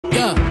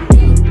Yeah.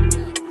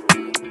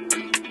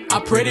 I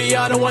pray to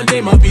y'all that one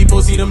day my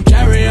people see them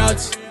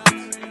chariots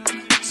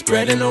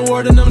spreading the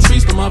word in them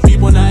streets, but my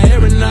people not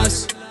hearing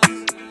us.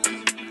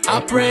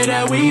 I pray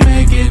that we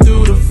make it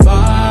through the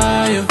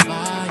fire.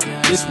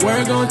 This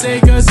word gon'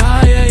 take us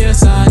higher,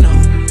 yes I know.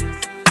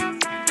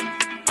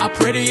 I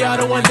pray to y'all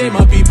that one day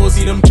my people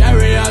see them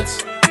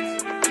chariots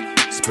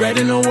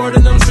spreading the word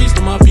in them streets,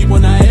 but my people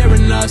not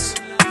hearing us.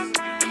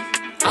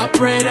 I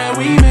pray that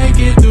we make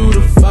it through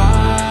the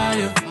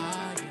fire.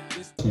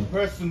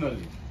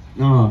 Personally.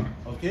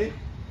 Okay?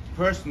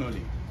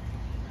 Personally.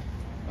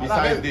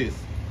 Besides this,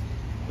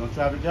 don't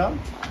travel job?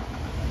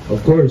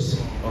 Of course.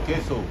 Okay,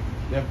 so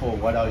therefore,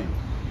 what are you?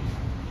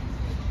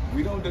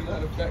 We don't deny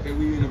the fact that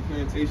we in a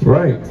plantation.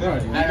 Right.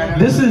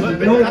 This is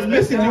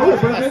listen,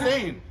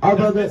 brother. Our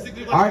brother.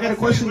 I got a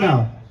question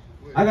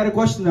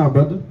now.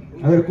 Brother.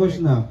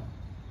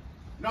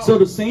 So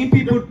the same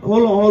people.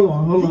 Hold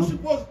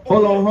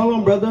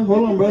on, brother.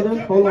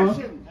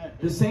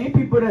 The same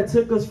people that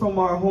took us from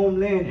our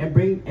homeland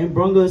and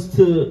brought us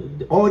to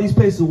all these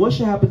places. What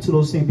should happen to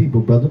those same people,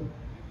 brother?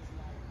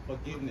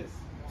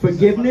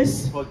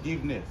 Forgiveness.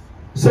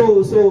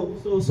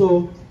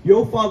 So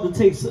your father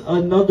takes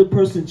another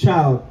person's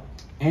child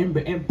and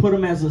put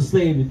him as a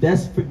slave.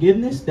 That's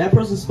forgiveness? That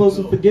person's supposed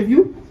to forgive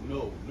you?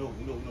 No. No.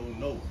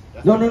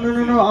 I'm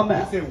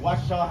saying what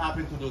shall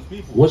happen to those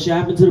people? What should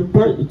happen to the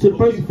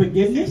person?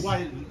 Forgiveness? This is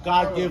why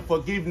God gave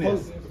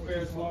forgiveness.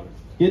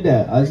 Get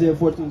that. Isaiah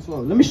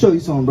 14:12. Let me show you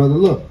something, brother.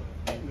 Look.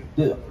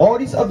 All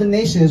these other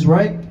nations,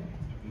 right?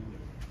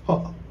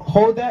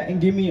 Hold that and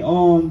give me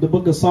the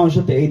book of Psalms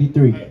chapter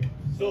 83.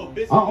 So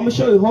basically, I'm gonna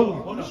show you. Hold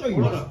on.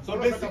 So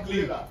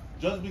basically,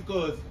 just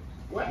because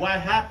what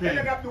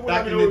happened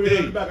back in the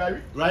day,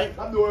 right?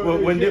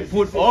 When they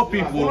put all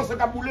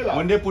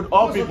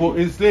people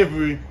in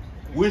slavery,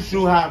 we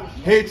should have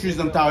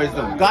hatredism towards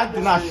them. God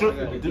did not teach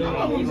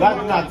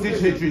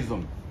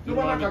hatredism. So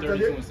I'm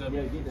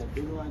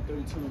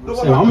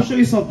gonna show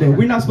you something.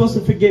 We're not supposed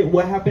to forget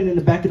what happened in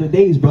the back of the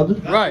days, brother.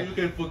 Right. You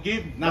can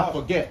forgive, not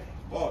forget.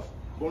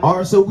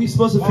 Alright, so we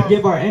supposed to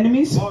forgive our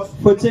enemies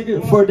for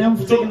them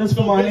taking us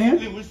from our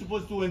land? We're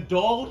supposed to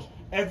indulge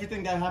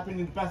everything that happened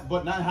in the past,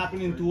 but not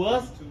happening to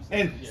us,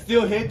 and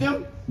still hate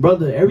them?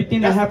 Brother, everything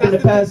that happened in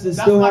the past is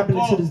still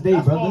happening to this day,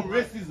 brother.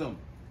 That's racism.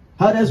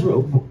 How that's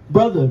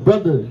brother?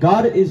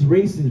 God is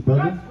racist,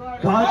 brother.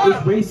 God is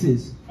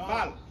racist.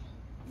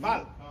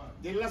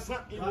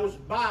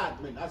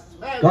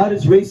 God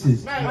is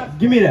racist.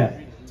 Give me that.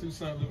 Two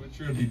sons of a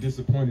trinity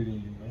disappointed in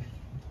you, man.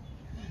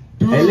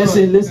 Hey,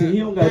 listen. He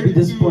don't gotta be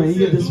disappointed.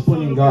 He's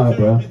disappointed in God,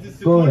 bro.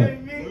 Go ahead.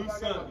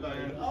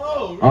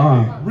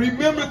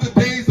 Remember the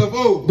days of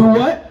old. Do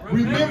what?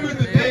 Remember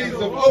the days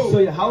of old. So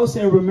your house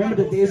saying, remember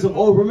the days of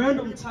old.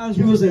 Remember the times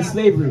we was in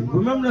slavery.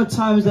 Remember the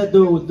times that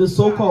the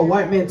so-called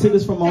white man took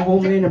us from our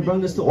homeland and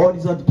brought us to all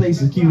these other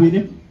places. Keep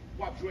reading.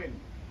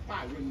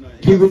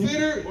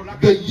 Consider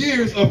the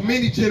years of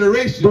many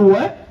generations. Do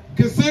what?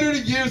 Consider the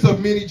years of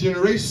many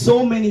generations.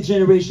 So many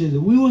generations.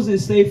 We was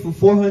enslaved for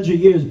 400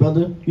 years,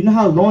 brother. You know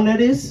how long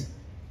that is?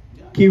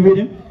 Keep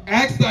reading.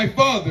 Ask thy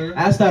father.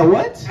 Ask thy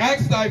what?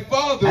 Ask thy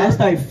father. Ask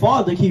thy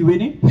father. Keep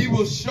reading. He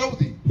will show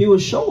thee. He will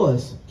show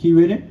us. Keep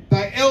reading.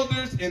 Thy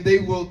elders, and they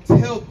will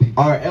tell thee.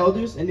 Our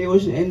elders, and they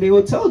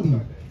will tell thee.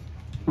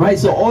 Right.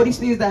 So all these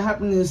things that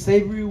happened in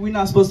slavery, we're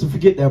not supposed to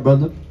forget that,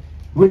 brother.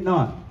 We're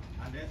not.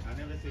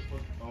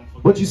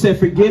 But you said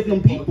forgive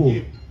them people.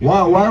 Why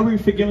are we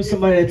forgiving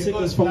somebody that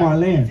took us from our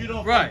land? If you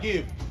don't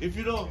forgive, if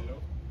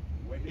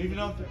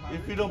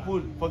you don't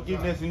put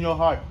forgiveness in your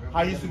heart, how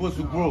are you supposed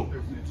to grow?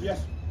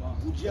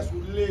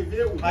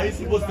 How are you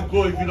supposed to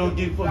grow if you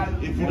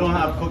don't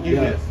have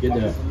forgiveness? Get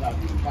that.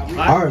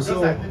 Alright,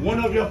 so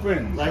one of your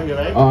friends right here,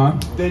 right?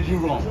 Did you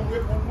wrong.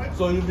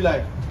 So you'll be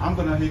like, I'm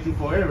gonna hate you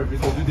forever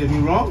because you did me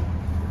wrong.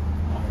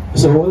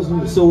 So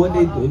what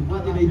did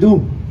they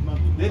do?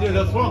 They did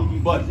us wrong,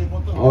 but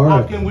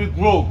how can we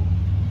grow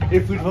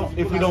if we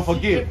don't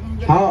forgive?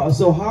 How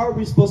are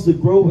we supposed to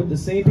grow with the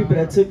same people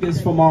that took us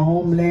from our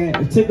homeland,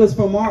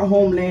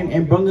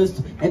 and brought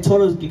us and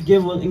told us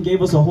gave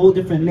us a whole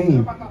different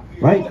name,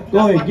 right?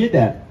 Go ahead, get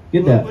that.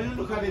 When you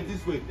look at it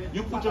this way,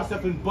 you put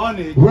yourself in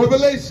bondage.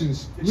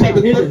 Revelations chapter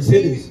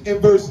 13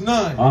 and verse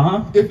 9.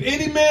 If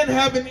any man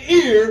have an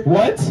ear,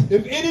 what?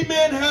 If any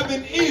man have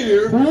an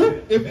ear,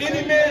 if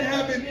any man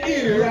have an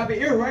ear, you have an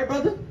ear, right,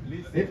 brother?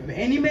 If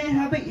any man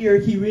have an ear,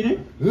 keep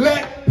reading.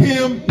 Let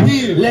him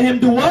hear. Let him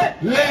do what?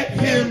 Let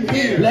him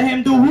hear. Let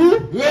him do who?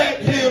 Let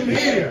him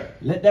hear.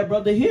 Let that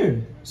brother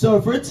hear. So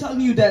if we're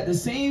telling you that the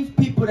same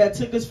people that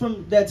took us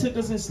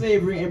in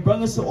slavery and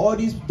brought us to all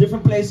these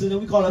different places, and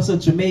we call us a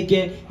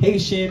Jamaican,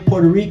 Haitian,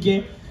 Puerto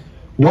Rican,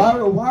 why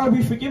are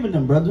we forgiving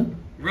them, brother?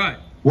 Right.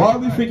 Why are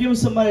we forgiving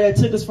somebody that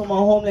took us from our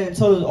homeland and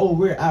told us, oh,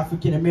 we're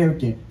African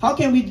American? How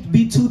can we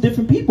be two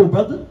different people,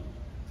 brother?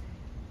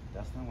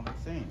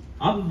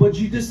 But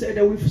you just said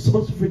that we're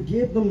supposed to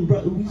forgive them,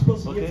 brother. We're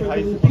supposed to forgive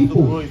the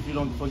people. Grow if you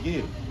don't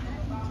forgive.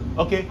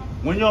 Okay,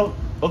 when your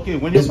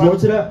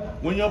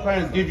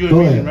parents give you a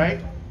beating,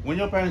 right? When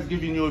your parents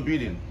give you a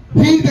beating.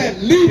 He that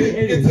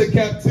leadeth into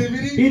captivity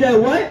He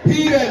that what?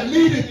 He that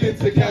leadeth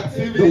into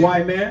captivity. The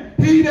white man.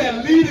 He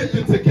that leadeth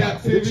into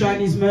captivity. The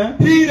Chinese man.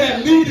 He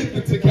that leadeth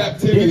into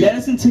captivity. They led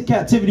us into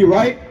captivity,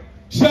 right?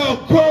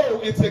 Shall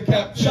go into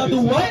captivity. Shall do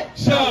what?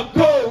 Shall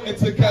go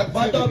into captivity.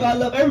 My dog, I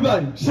love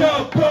everybody.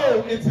 Shall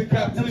go into Now,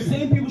 captivity. the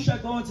same people shall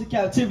go into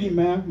captivity,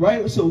 man.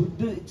 Right? So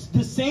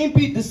the same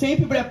people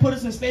that put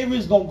us in slavery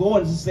is gonna go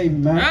into slavery,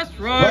 man. That's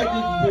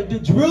right.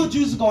 The real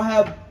Jews is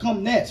gonna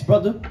come next,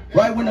 brother.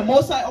 Right? When the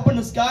Most High open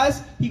the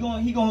skies, he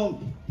gonna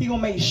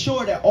make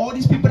sure that all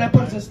these people that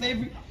put us in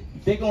slavery,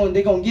 they gonna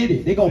get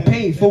it. They gonna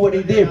pay for what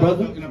they did,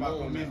 brother.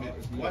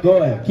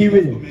 Go ahead. Keep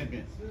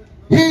reading.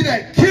 He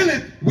that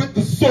killeth with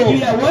the sword.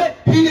 He that what?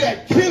 He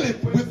that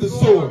killeth with the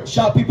sword.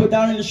 Shot people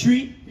down in the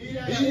street. He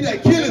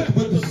that killeth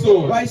with the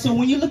sword. Right, so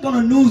when you look on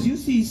the news, you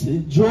see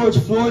George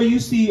Floyd, you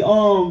see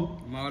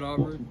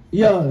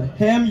yeah,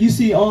 him, you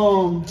see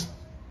all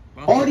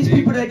these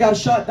people that got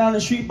shot down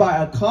the street by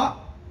a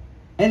cop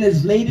and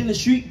is laid in the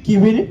street.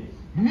 Keep reading.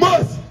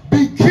 Must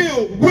be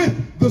killed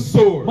with the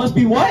sword. Must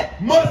be what?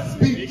 Must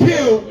be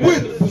killed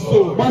with the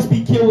sword. Must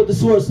be killed with the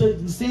sword. So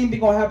the same thing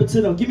gonna happen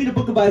to them. Give me the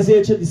book of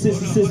Isaiah chapter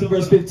 66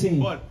 verse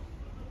 15. But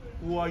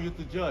who are you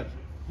to judge?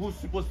 Who's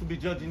supposed to be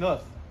judging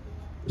us?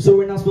 So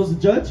we're not supposed to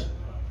judge?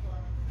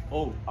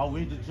 Oh, are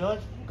we the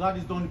judge? God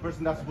is the only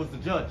person that's supposed to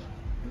judge.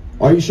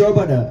 Are you sure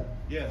about that?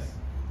 Yes.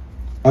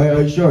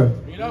 Are you sure?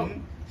 You know,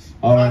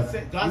 All right.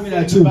 God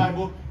said in the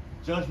Bible,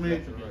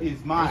 judgment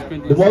is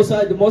mine. The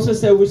Most High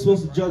said we're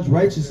supposed to judge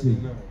righteously.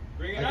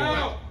 Bring it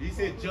out. He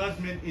said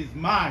judgment is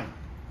mine.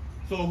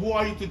 So who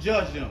are you to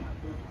judge them?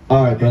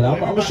 All right, brother. I'm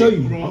gonna show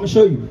you. I'm gonna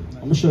show you.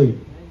 I'm gonna show you.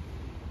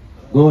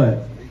 Go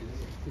ahead.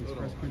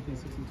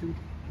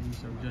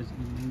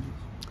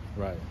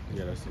 Right.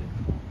 Yeah, that's it.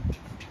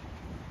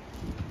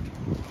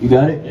 You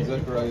got it?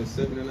 Zechariah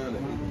 7 and 9.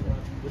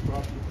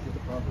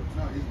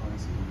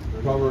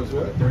 Proverbs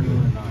what?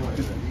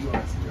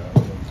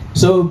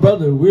 So,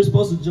 brother, we're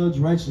supposed to judge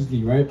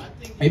righteously, right?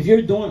 If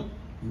you're doing,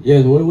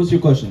 yeah. What's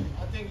your question?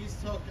 I think he's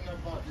talking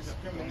about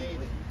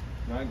discriminating.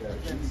 No, I got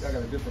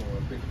a different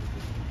one.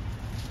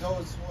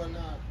 Those who are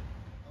not